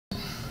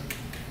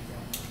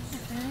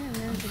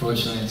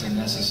Fortunately, it's a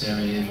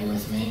necessary evil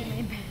with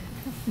me.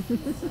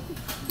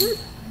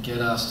 I get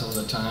asked all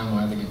the time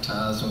why the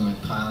guitars, when we're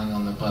piling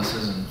on the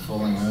buses and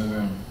falling over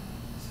and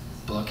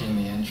blocking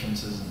the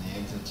entrances and the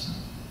exits.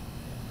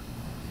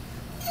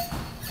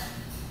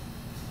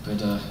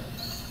 But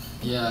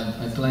yeah,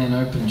 I play in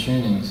open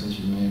tunings, as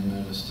you may have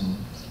noticed, and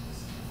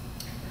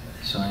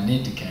so I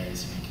need to carry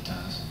 3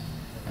 guitars.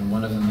 And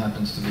one of them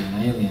happens to be an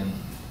alien,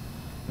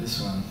 this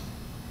one.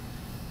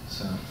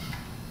 So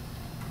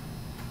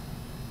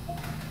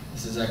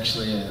this is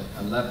actually a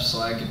lap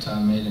slide guitar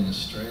made in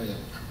Australia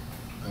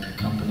by a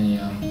company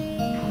I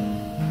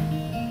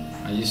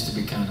used to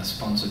be kind of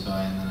sponsored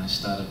by, and then I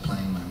started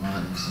playing my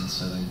Martins, and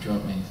so they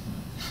dropped me.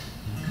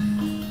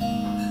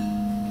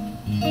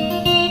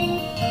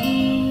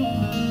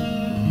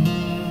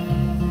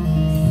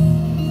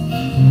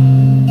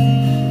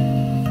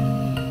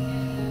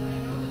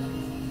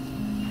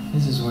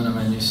 This is one of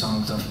my new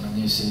songs off my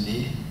new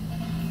CD.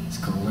 It's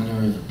called Winter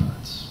River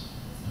Parts.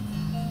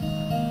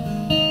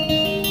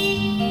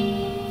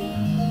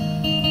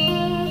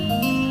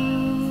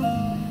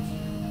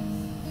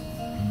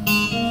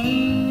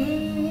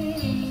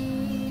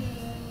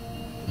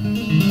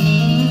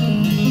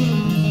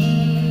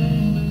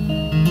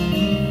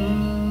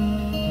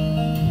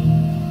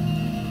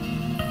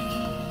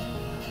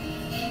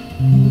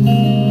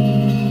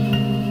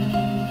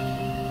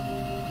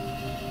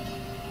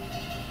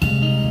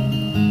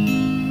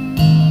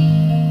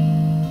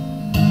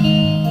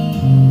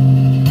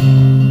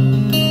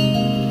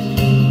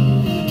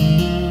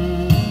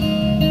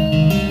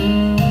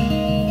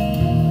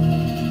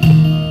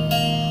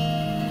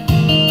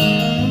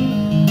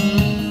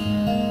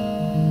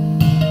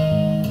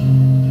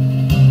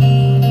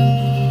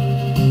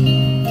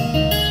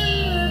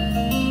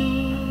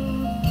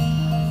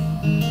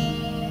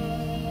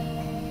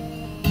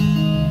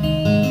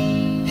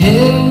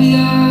 Here we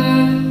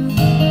are,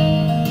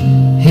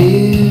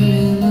 here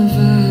in the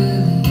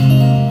valley,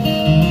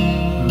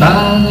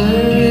 by the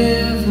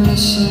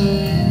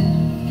riverside.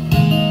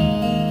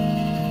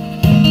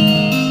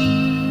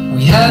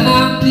 We have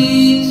our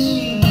peace,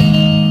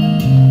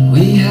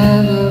 we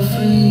have our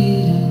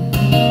freedom,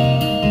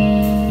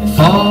 if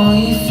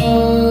only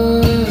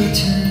for a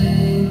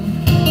time.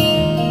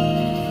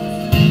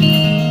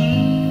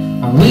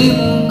 And we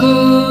will go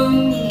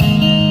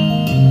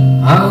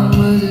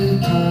onward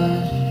apart.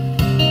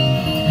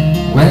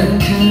 When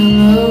can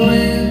the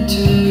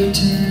winter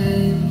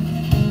time?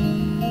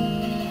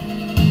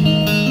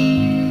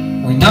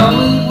 We know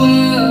it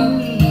well,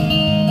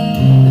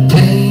 the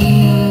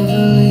pain of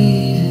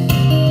leaving,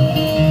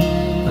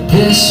 but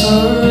this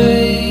will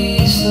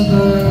raise the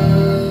bar.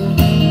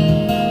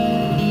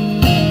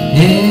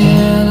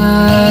 And I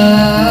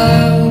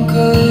will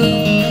go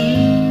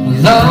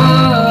with all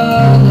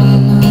I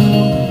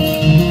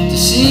know to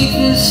seek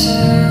the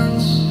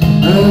sounds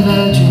of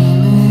our dreaming.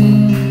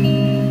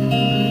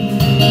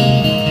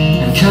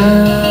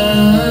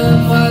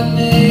 Come what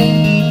may,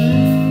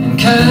 and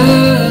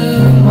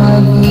come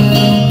what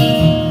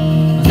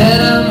will, then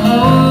I'm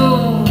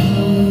home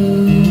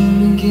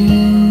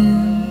again.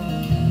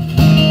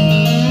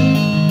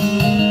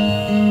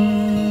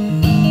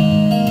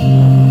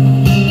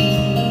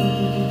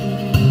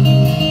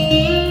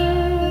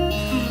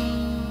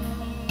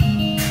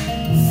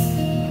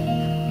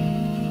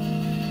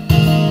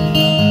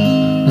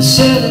 The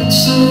setting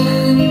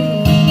sun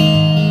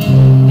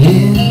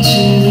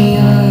into the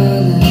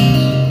island,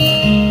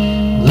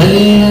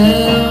 lay an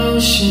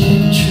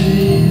ocean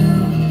trail,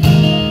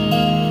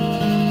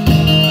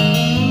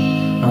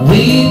 and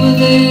we were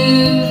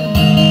there,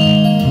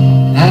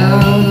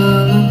 out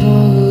on the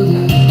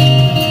border,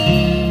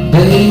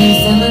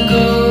 bathed in the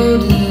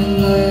golden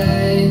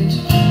light.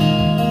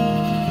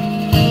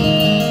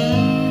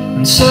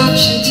 In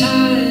such a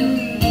time,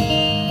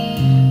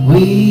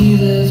 we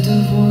left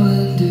of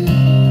wonder,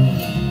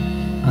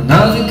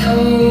 another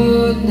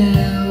chord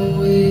now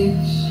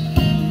waits.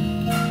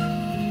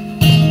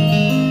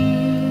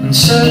 And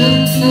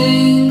certain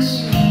things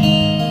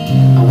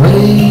are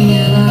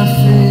weighing our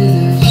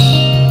feathers,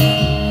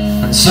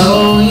 and so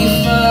we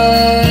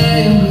fly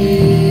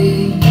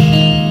away.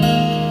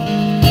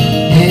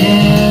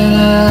 And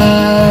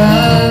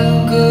I'm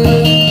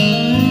good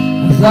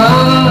with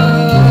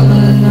all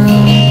I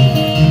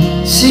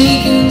know,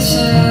 seeking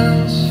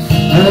sounds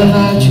of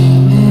our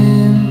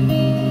dreaming.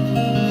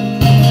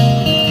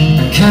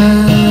 And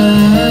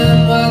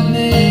come what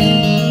may,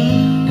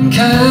 and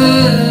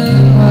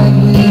come what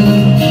will,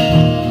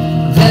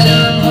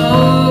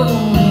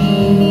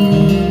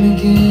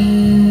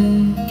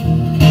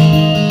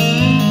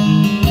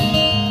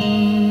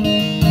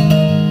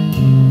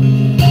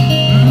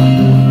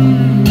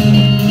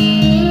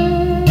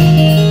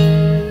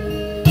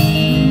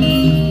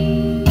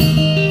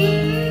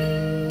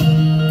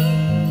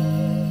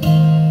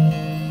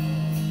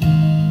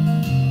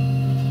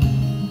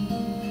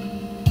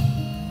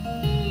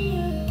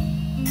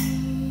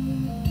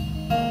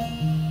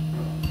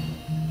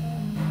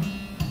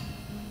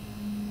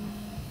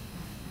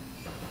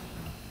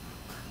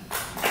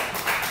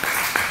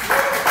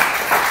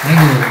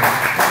 Thank you.